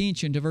direct your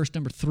attention to verse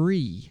number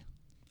 3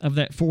 of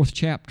that 4th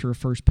chapter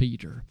of 1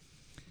 Peter?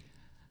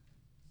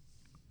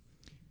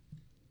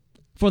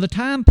 For the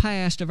time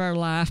past of our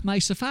life may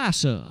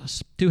suffice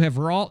us to have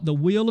wrought the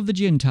will of the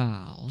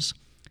Gentiles.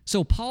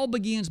 So Paul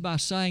begins by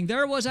saying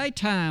there was a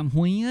time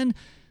when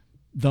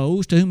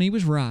those to whom he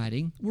was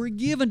writing were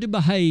given to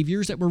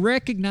behaviors that were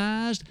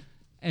recognized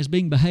as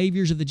being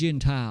behaviors of the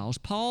Gentiles.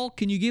 Paul,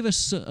 can you give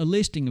us a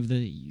listing of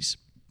these?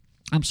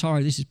 I'm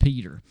sorry, this is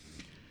Peter.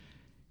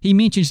 He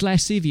mentions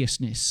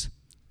lasciviousness,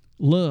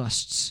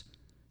 lusts,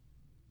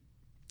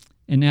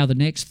 and now the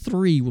next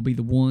 3 will be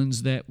the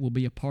ones that will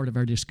be a part of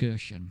our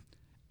discussion.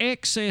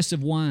 Excess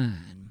of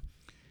wine.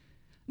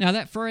 Now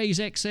that phrase,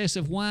 excess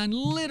of wine,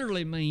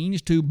 literally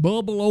means to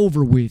bubble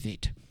over with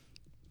it.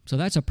 So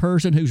that's a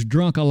person who's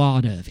drunk a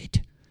lot of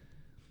it.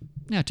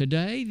 Now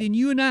today, then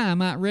you and I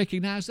might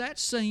recognize that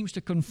seems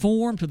to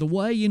conform to the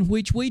way in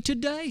which we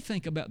today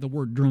think about the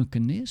word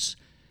drunkenness.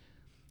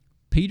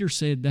 Peter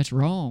said that's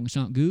wrong, it's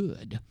not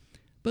good.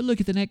 But look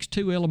at the next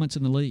 2 elements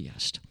in the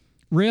list.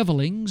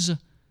 Revelings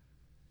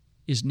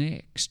is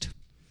next.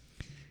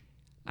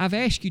 I've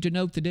asked you to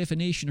note the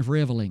definition of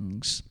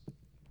revelings.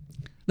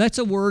 That's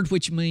a word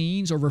which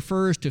means or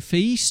refers to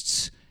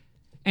feasts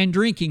and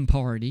drinking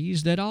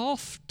parties that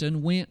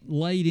often went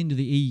late into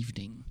the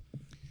evening.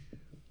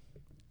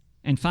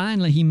 And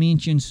finally, he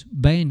mentions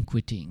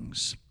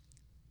banquetings.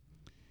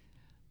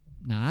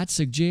 Now, I'd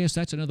suggest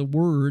that's another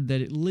word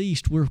that at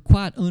least we're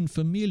quite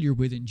unfamiliar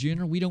with in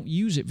general. We don't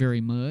use it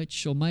very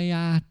much, so may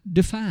I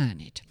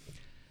define it?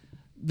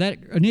 That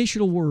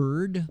initial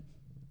word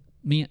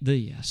meant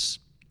this: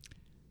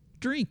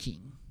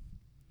 drinking,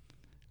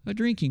 a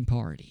drinking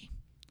party.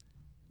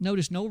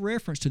 Notice no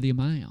reference to the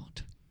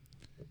amount.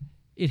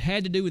 It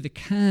had to do with the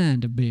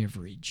kind of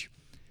beverage.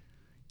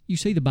 You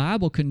see, the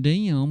Bible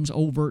condemns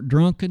overt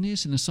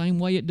drunkenness in the same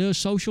way it does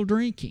social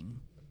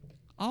drinking.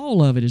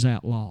 All of it is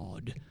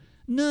outlawed.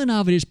 None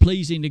of it is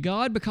pleasing to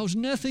God because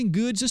nothing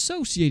good's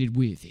associated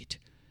with it.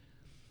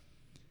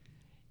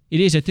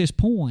 It is at this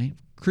point,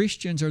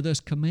 Christians are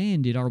thus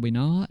commanded, are we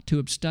not, to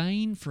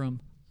abstain from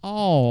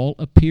all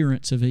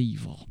appearance of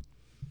evil.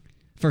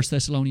 1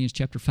 Thessalonians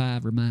chapter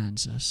 5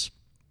 reminds us.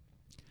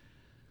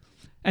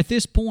 At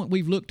this point,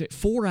 we've looked at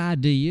 4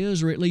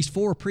 ideas, or at least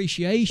 4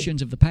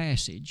 appreciations of the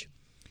passage.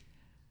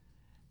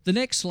 The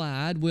next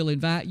slide will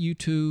invite you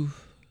to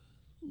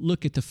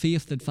look at the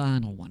 5th and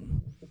final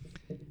one.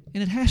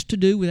 And it has to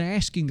do with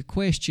asking the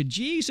question,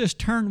 Jesus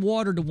turned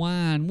water to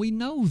wine. We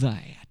know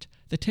that.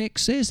 The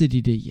text says that he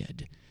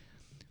did.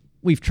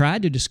 We've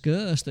tried to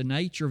discuss the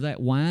nature of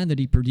that wine that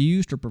he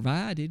produced or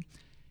provided,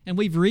 and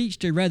we've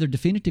reached a rather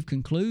definitive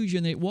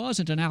conclusion that it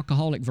wasn't an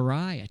alcoholic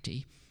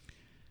variety.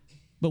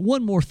 But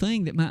one more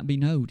thing that might be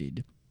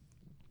noted.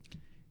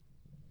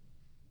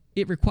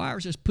 It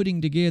requires us putting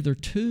together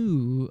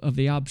 2 of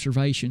the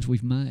observations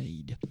we've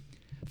made.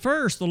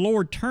 First, the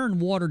Lord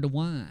turned water to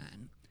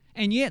wine,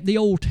 and yet the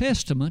Old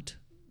Testament,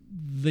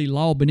 the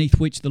law beneath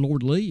which the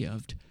Lord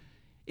lived,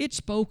 it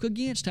spoke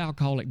against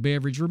alcoholic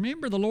beverage.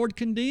 Remember, the Lord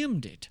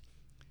condemned it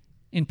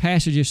in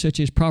passages such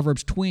as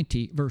Proverbs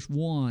 20, verse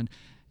 1,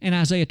 and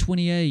Isaiah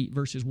 28,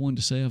 verses 1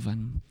 to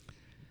 7.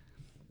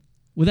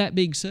 With that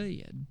being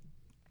said,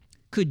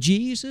 could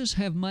Jesus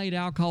have made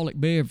alcoholic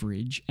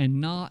beverage and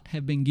not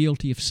have been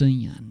guilty of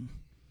sin?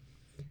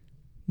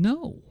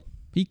 No,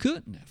 he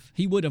couldn't have.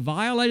 He would have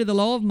violated the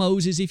law of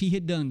Moses if he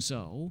had done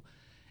so.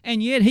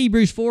 And yet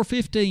Hebrews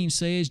 4:15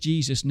 says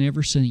Jesus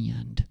never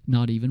sinned,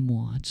 not even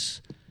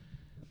once.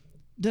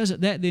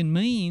 Doesn't that then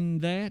mean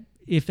that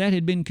if that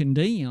had been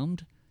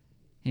condemned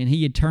and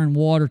he had turned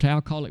water to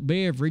alcoholic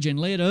beverage and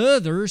led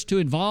others to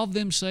involve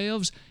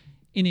themselves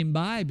in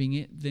imbibing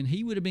it, then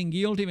he would have been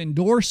guilty of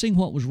endorsing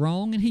what was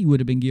wrong, and he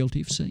would have been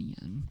guilty of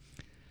sin.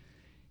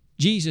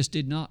 Jesus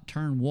did not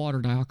turn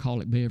water to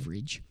alcoholic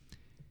beverage.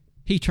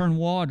 He turned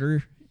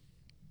water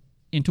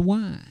into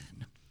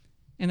wine,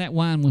 and that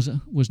wine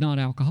was not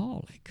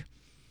alcoholic.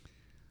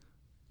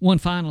 One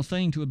final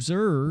thing to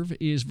observe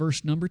is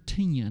verse number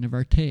 10 of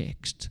our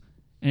text,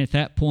 and at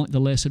that point the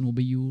lesson will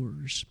be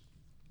yours.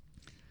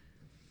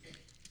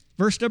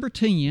 Verse number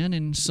 10,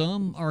 and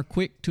some are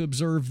quick to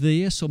observe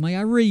this, so may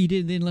I read it,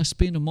 and then let's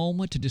spend a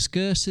moment to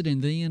discuss it,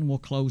 and then we'll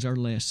close our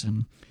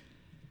lesson.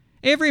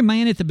 Every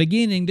man at the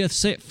beginning doth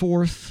set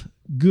forth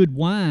good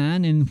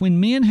wine, and when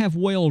men have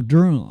well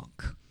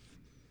drunk,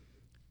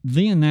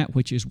 then that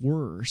which is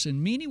worse.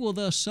 And many will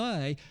thus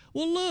say,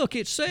 well, look,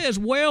 it says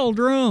well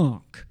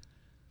drunk.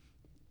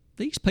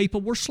 These people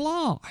were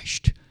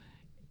sloshed,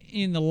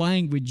 in the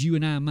language you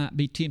and I might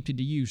be tempted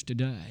to use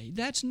today.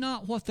 That's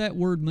not what that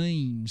word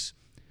means.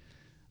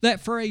 That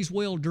phrase,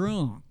 well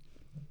drunk,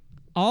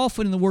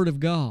 often in the Word of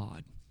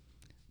God,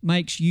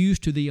 makes use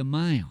to the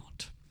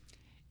amount.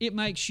 It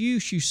makes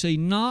use, you see,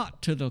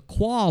 not to the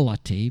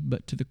quality,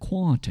 but to the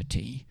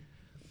quantity.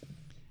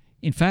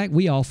 In fact,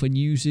 we often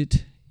use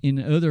it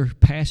in other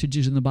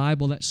passages in the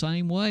Bible that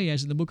same way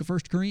as in the book of 1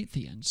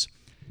 Corinthians.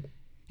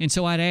 And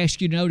so I'd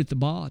ask you to note at the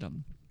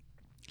bottom,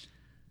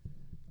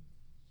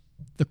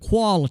 the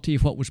quality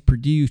of what was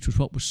produced was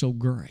what was so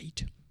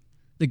great.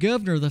 The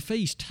governor of the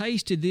feast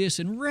tasted this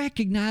and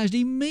recognized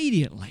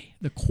immediately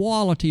the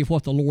quality of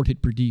what the Lord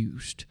had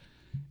produced.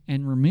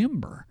 And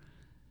remember,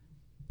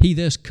 he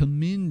thus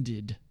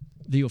commended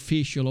the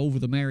official over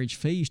the marriage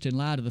feast in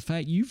light of the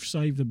fact you've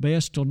saved the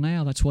best till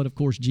now. That's what, of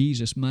course,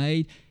 Jesus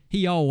made.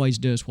 He always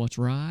does what's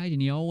right,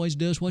 and he always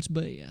does what's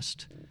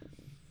best.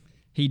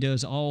 He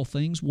does all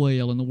things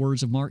well, in the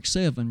words of Mark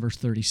 7, verse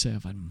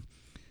 37.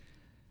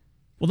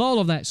 With all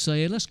of that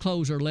said, let's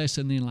close our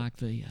lesson then like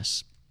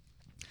this.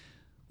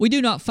 We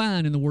do not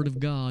find in the Word of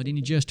God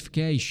any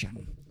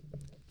justification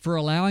for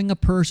allowing a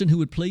person who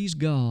would please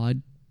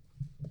God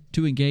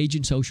to engage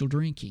in social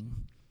drinking.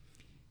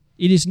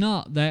 It is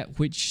not that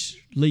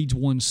which leads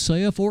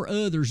oneself or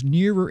others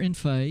nearer in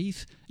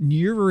faith,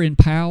 nearer in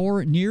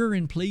power, nearer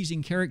in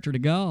pleasing character to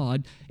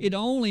God. It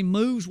only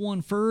moves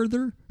one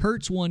further,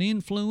 hurts one's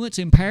influence,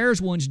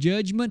 impairs one's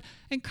judgment,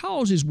 and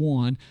causes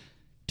one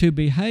to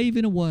behave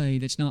in a way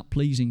that's not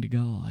pleasing to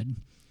God.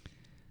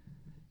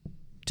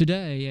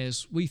 Today,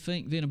 as we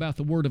think then about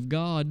the Word of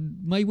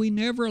God, may we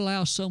never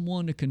allow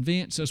someone to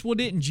convince us, well,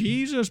 didn't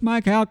Jesus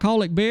make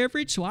alcoholic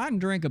beverage, so I can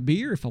drink a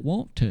beer if I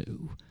want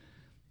to?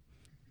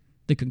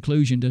 The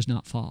conclusion does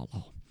not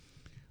follow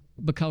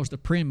because the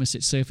premise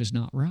itself is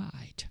not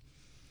right.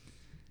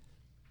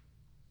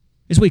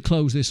 As we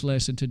close this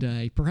lesson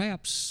today,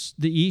 perhaps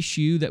the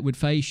issue that would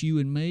face you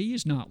and me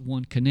is not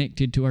one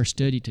connected to our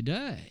study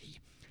today.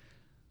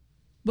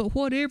 But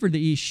whatever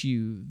the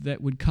issue that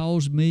would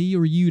cause me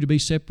or you to be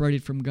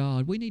separated from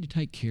God, we need to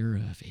take care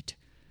of it.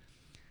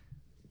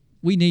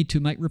 We need to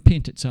make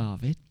repentance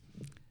of it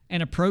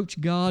and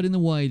approach God in the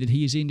way that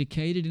He has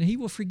indicated, and He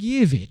will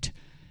forgive it.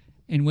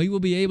 And we will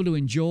be able to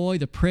enjoy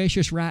the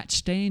precious right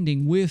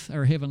standing with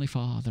our Heavenly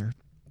Father.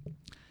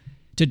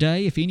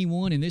 Today, if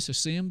anyone in this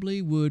assembly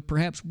would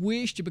perhaps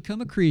wish to become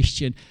a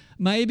Christian,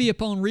 maybe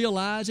upon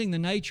realizing the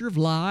nature of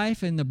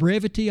life and the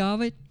brevity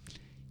of it,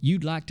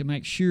 you'd like to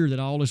make sure that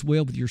all is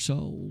well with your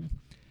soul.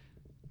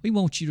 We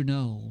want you to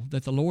know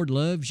that the Lord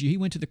loves you. He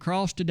went to the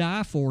cross to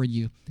die for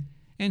you.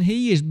 And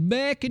He is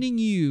beckoning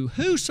you.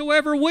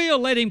 Whosoever will,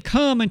 let him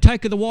come and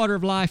take of the water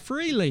of life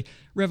freely.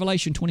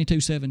 Revelation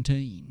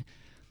 22:17.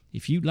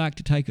 If you'd like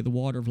to take of the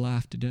water of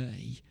life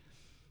today,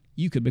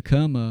 you could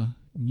become a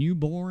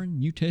newborn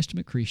New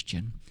Testament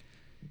Christian.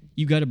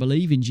 You've got to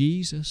believe in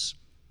Jesus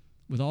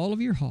with all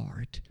of your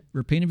heart,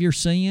 repent of your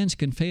sins,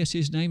 confess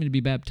His name, and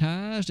be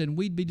baptized, and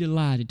we'd be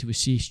delighted to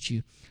assist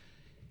you.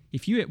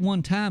 If you at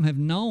one time have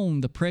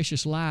known the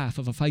precious life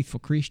of a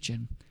faithful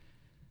Christian,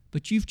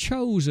 but you've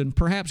chosen,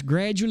 perhaps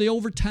gradually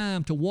over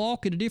time, to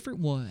walk in a different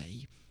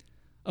way,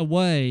 a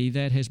way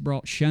that has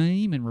brought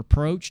shame and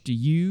reproach to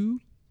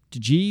you, to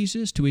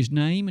Jesus, to His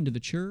name, and to the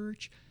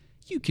church,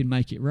 you can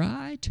make it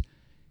right.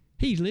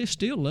 He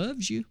still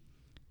loves you.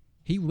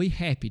 He will be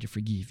happy to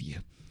forgive you.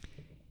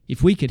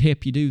 If we could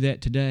help you do that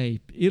today,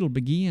 it'll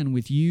begin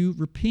with you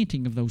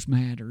repenting of those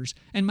matters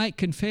and make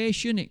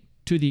confession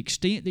to the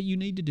extent that you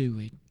need to do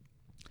it.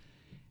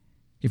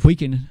 If we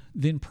can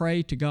then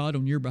pray to God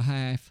on your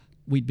behalf,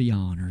 we'd be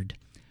honored.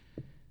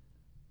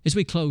 As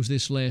we close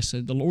this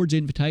lesson, the Lord's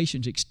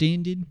invitation is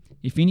extended.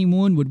 If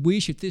anyone would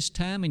wish at this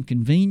time and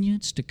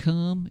convenience to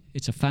come,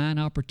 it's a fine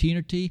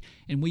opportunity,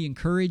 and we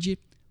encourage it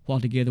while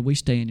together we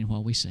stand and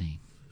while we sing.